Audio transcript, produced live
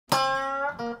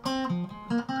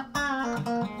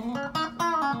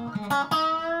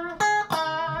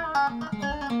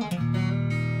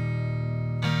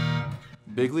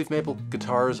Big leaf maple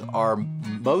guitars are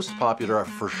most popular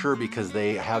for sure because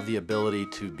they have the ability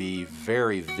to be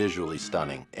very visually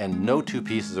stunning, and no two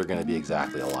pieces are going to be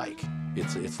exactly alike.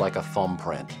 It's like a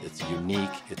thumbprint. It's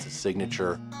unique, it's a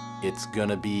signature, it's going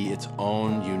to be its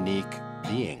own unique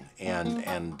being,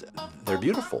 and they're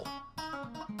beautiful.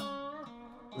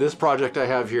 This project I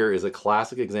have here is a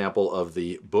classic example of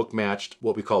the book-matched,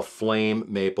 what we call flame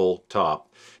maple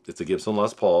top. It's a Gibson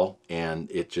Les Paul, and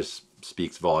it just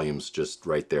speaks volumes just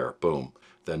right there, boom.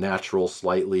 The natural,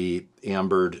 slightly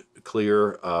ambered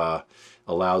clear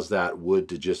allows that wood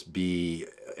to just be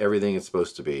everything it's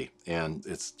supposed to be, and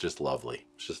it's just lovely.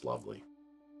 It's just lovely.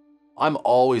 I'm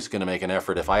always going to make an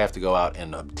effort. If I have to go out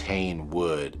and obtain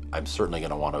wood, I'm certainly going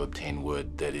to want to obtain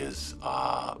wood that is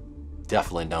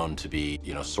definitely known to be,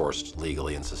 sourced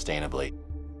legally and sustainably.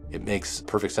 It makes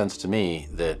perfect sense to me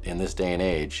that in this day and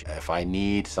age, if I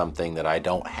need something that I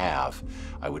don't have,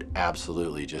 I would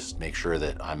absolutely just make sure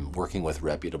that I'm working with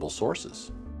reputable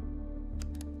sources.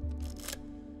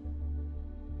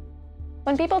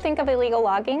 When people think of illegal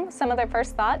logging, some of their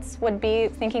first thoughts would be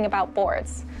thinking about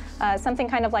boards, something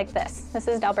kind of like this. This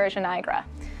is Dalbergia nigra.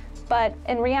 But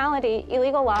in reality,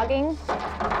 illegal logging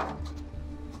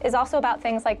is also about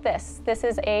things like this. This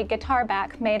is a guitar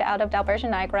back made out of Dalbergia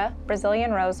nigra,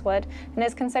 Brazilian rosewood, and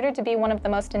is considered to be one of the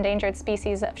most endangered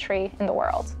species of tree in the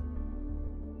world.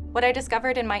 What I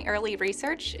discovered in my early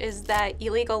research is that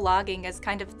illegal logging is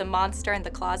kind of the monster in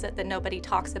the closet that nobody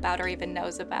talks about or even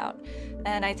knows about.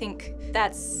 And I think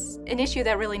that's an issue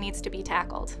that really needs to be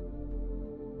tackled.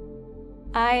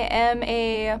 I am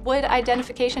a wood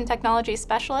identification technology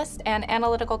specialist and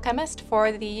analytical chemist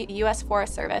for the U.S.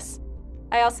 Forest Service.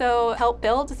 I also help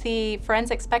build the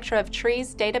Forensic Spectra of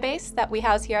Trees database that we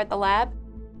house here at the lab.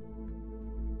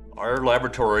 Our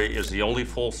laboratory is the only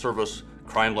full-service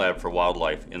crime lab for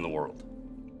wildlife in the world.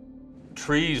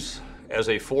 Trees as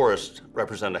a forest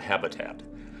represent a habitat.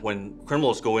 When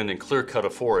criminals go in and clear cut a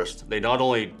forest, they not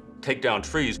only take down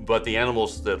trees, but the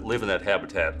animals that live in that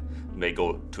habitat may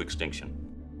go to extinction.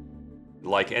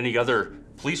 Like any other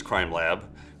police crime lab,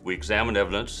 we examine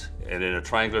evidence, and in a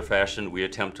triangular fashion, we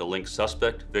attempt to link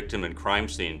suspect, victim, and crime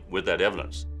scene with that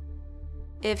evidence.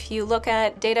 If you look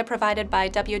at data provided by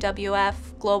WWF,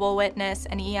 Global Witness,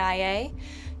 and EIA,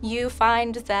 you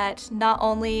find that not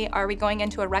only are we going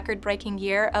into a record-breaking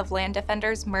year of land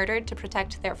defenders murdered to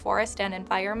protect their forest and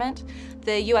environment,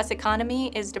 the U.S.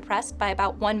 economy is depressed by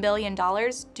about $1 billion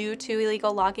due to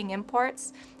illegal logging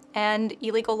imports, and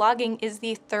illegal logging is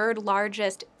the third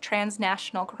largest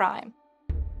transnational crime.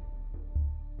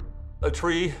 A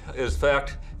tree, in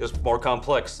fact, is more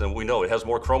complex than we know. It has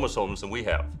more chromosomes than we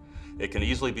have. It can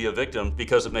easily be a victim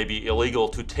because it may be illegal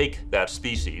to take that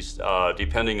species,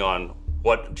 depending on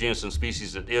what genus and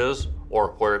species it is or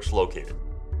where it's located.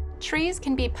 Trees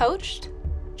can be poached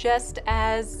just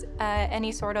as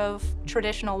any sort of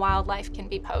traditional wildlife can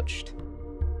be poached.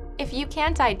 If you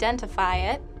can't identify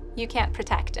it, you can't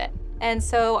protect it. And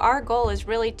so our goal is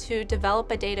really to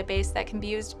develop a database that can be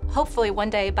used, hopefully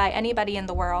one day, by anybody in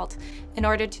the world in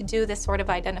order to do this sort of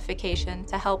identification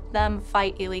to help them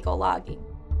fight illegal logging.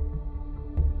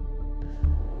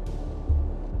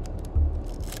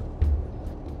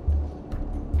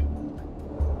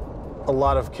 A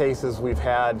lot of cases we've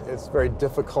had, it's very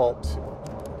difficult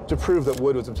to prove that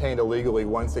wood was obtained illegally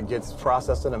once it gets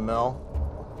processed in a mill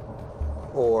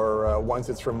or once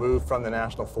it's removed from the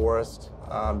national forest.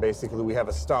 Basically, we have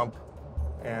a stump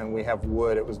and we have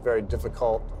wood. It was very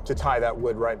difficult to tie that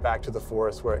wood right back to the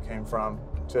forest where it came from,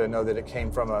 to know that it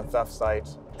came from a theft site,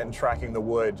 and tracking the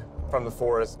wood from the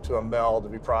forest to a mill to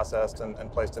be processed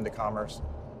and placed into commerce.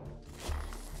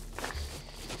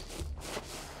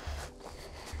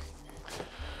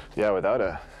 Yeah, without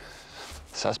a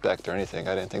suspect or anything,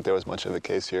 I didn't think there was much of a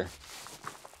case here.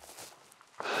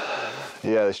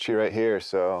 Yeah, this tree right here,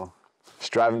 so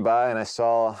just driving by and I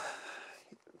saw,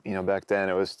 back then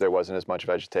there wasn't as much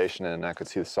vegetation and I could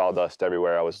see the sawdust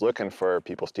everywhere. I was looking for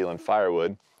people stealing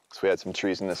firewood, so we had some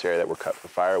trees in this area that were cut for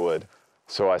firewood.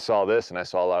 So I saw this and I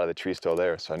saw a lot of the trees still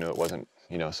there, so I knew it wasn't,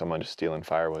 someone just stealing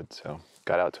firewood. So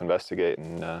got out to investigate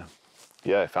and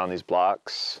yeah, I found these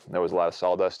blocks. There was a lot of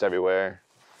sawdust everywhere.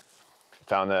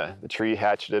 Found the tree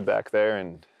hatcheted back there,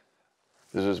 and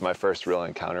this was my first real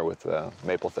encounter with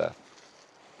maple theft.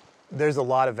 There's a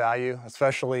lot of value,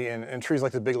 especially in trees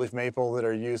like the big leaf maple that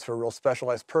are used for real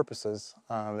specialized purposes.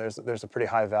 There's a pretty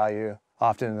high value,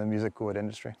 often in the music wood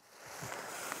industry.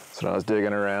 So when I was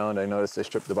digging around, I noticed they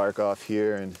stripped the bark off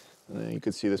here, and then you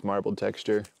could see this marbled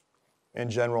texture. In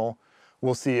general,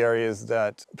 We'll see areas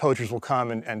that poachers will come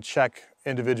and check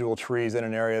individual trees in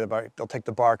an area. They'll take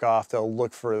the bark off, they'll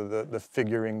look for the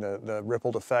figuring, the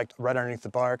rippled effect right underneath the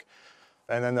bark,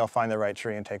 and then they'll find the right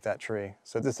tree and take that tree.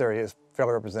 So this area is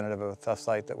fairly representative of a theft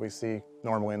site that we see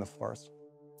normally in the forest.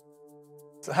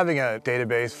 So having a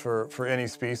database for any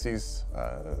species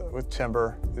with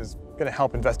timber is going to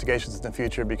help investigations in the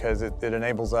future because it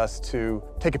enables us to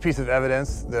take a piece of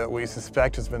evidence that we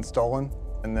suspect has been stolen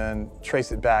and then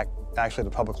trace it back actually to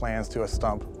public lands to a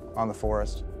stump on the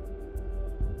forest.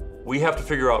 We have to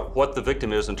figure out what the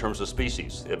victim is in terms of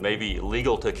species. It may be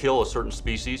legal to kill a certain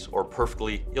species or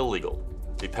perfectly illegal,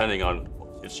 depending on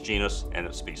its genus and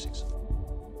its species.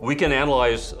 We can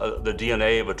analyze the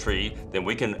DNA of a tree, then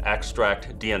we can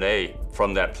extract DNA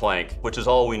from that plank, which is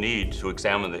all we need to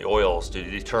examine the oils to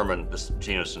determine the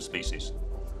genus and species.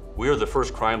 We are the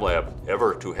first crime lab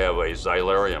ever to have a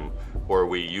xylarium where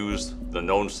we use the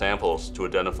known samples to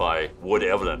identify wood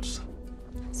evidence.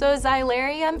 So a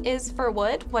xylarium is for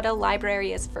wood what a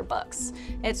library is for books.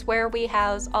 It's where we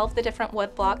house all of the different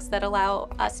wood blocks that allow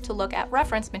us to look at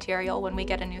reference material when we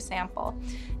get a new sample.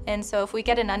 And so if we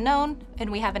get an unknown and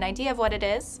we have an idea of what it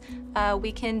is,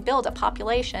 we can build a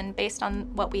population based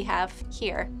on what we have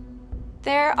here.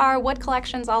 There are wood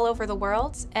collections all over the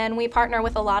world, and we partner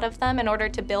with a lot of them in order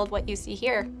to build what you see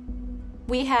here.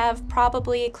 We have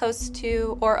probably close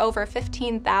to or over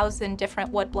 15,000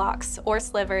 different wood blocks or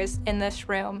slivers in this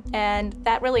room, and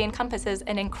that really encompasses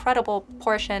an incredible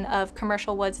portion of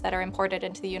commercial woods that are imported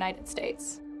into the United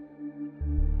States.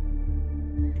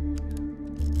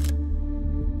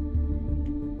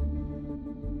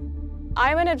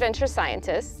 I'm an adventure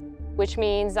scientist, which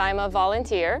means I'm a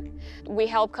volunteer. We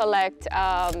help collect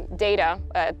data.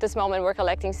 At this moment, we're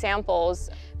collecting samples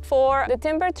for the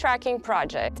timber tracking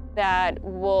project that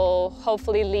will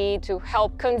hopefully lead to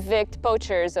help convict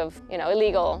poachers of,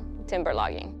 illegal timber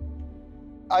logging.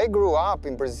 I grew up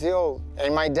in Brazil,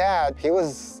 and my dad, he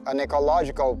was an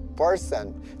ecological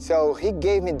person. So he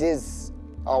gave me this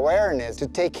awareness to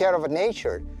take care of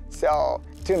nature. So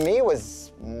to me, it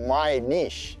was my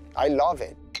niche. I love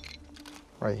it.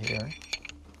 Right here.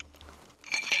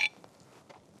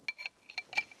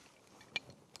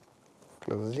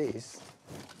 Close this.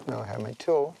 Now I have my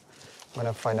tool. I'm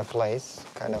gonna find a place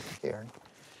kind of here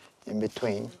in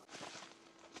between.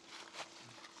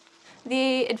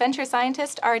 The adventure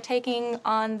scientists are taking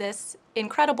on this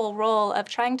incredible role of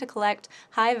trying to collect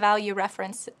high-value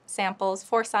reference samples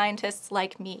for scientists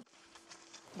like me.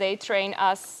 They train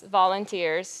us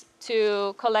volunteers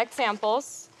to collect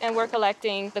samples, and we're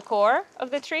collecting the core of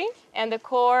the tree. And the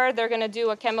core, they're going to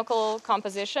do a chemical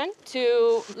composition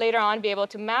to later on be able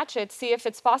to match it, see if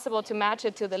it's possible to match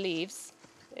it to the leaves.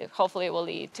 Hopefully it will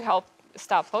lead to help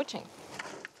stop poaching.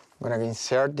 I'm going to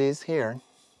insert this here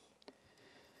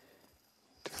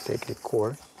to take the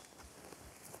core.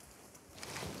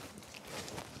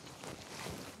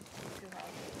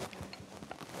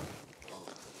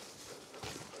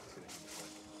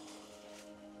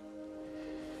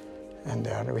 And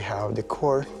there we have the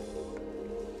core.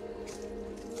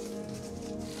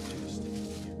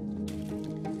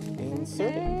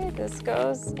 Okay, this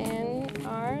goes in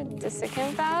our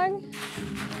desiccant bag.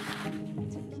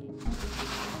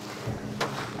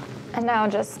 And now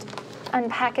just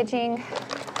unpackaging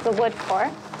the wood core,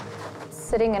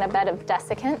 sitting in a bed of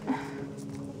desiccant.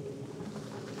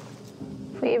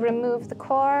 We remove the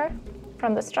core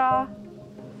from the straw.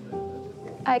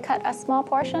 I cut a small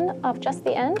portion of just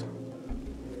the end.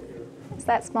 It's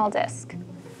that small disc.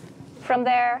 From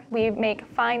there, we make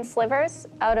fine slivers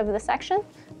out of the section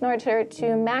in order to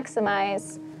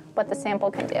maximize what the sample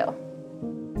can do.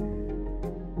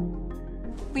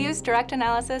 We use direct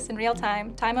analysis in real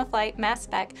time, time-of-flight, mass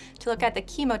spec to look at the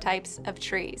chemotypes of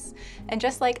trees. And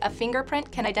just like a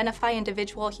fingerprint can identify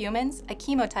individual humans, a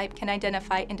chemotype can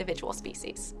identify individual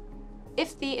species.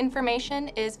 If the information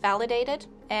is validated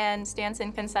and stands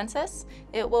in consensus,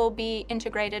 it will be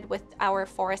integrated with our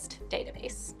forest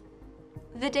database.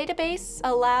 The database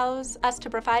allows us to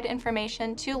provide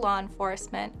information to law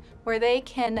enforcement where they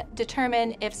can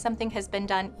determine if something has been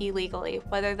done illegally,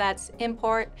 whether that's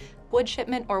import, wood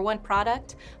shipment, or wood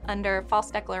product under false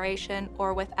declaration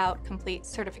or without complete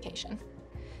certification.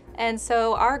 And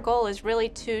so our goal is really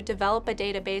to develop a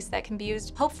database that can be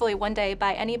used hopefully one day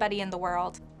by anybody in the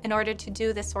world in order to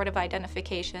do this sort of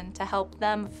identification to help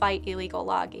them fight illegal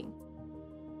logging.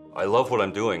 I love what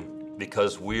I'm doing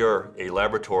because we are a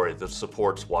laboratory that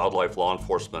supports wildlife law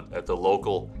enforcement at the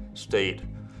local, state,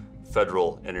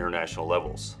 federal, and international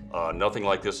levels. Nothing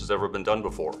like this has ever been done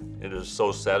before. It is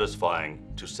so satisfying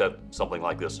to set something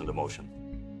like this into motion.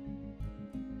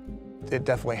 It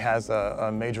definitely has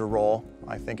a major role,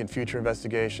 I think, in future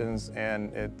investigations,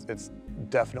 and it's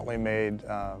definitely made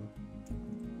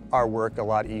our work a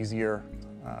lot easier,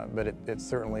 but it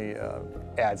certainly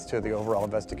adds to the overall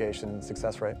investigation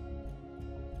success rate.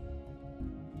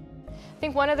 I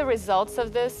think one of the results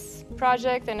of this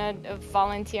project and of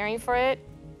volunteering for it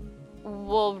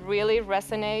will really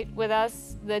resonate with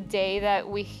us the day that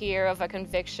we hear of a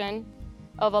conviction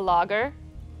of a logger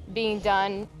being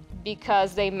done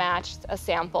because they matched a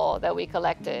sample that we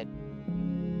collected.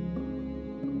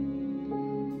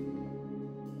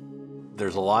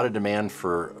 There's a lot of demand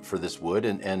for this wood,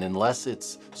 and unless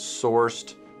it's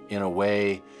sourced in a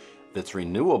way that's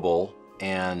renewable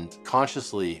and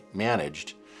consciously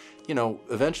managed, you know,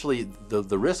 eventually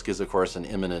the risk is, of course, an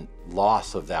imminent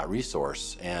loss of that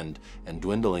resource and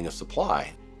dwindling of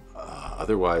supply.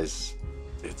 Otherwise,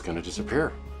 it's going to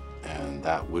disappear, and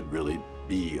that would really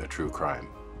be a true crime.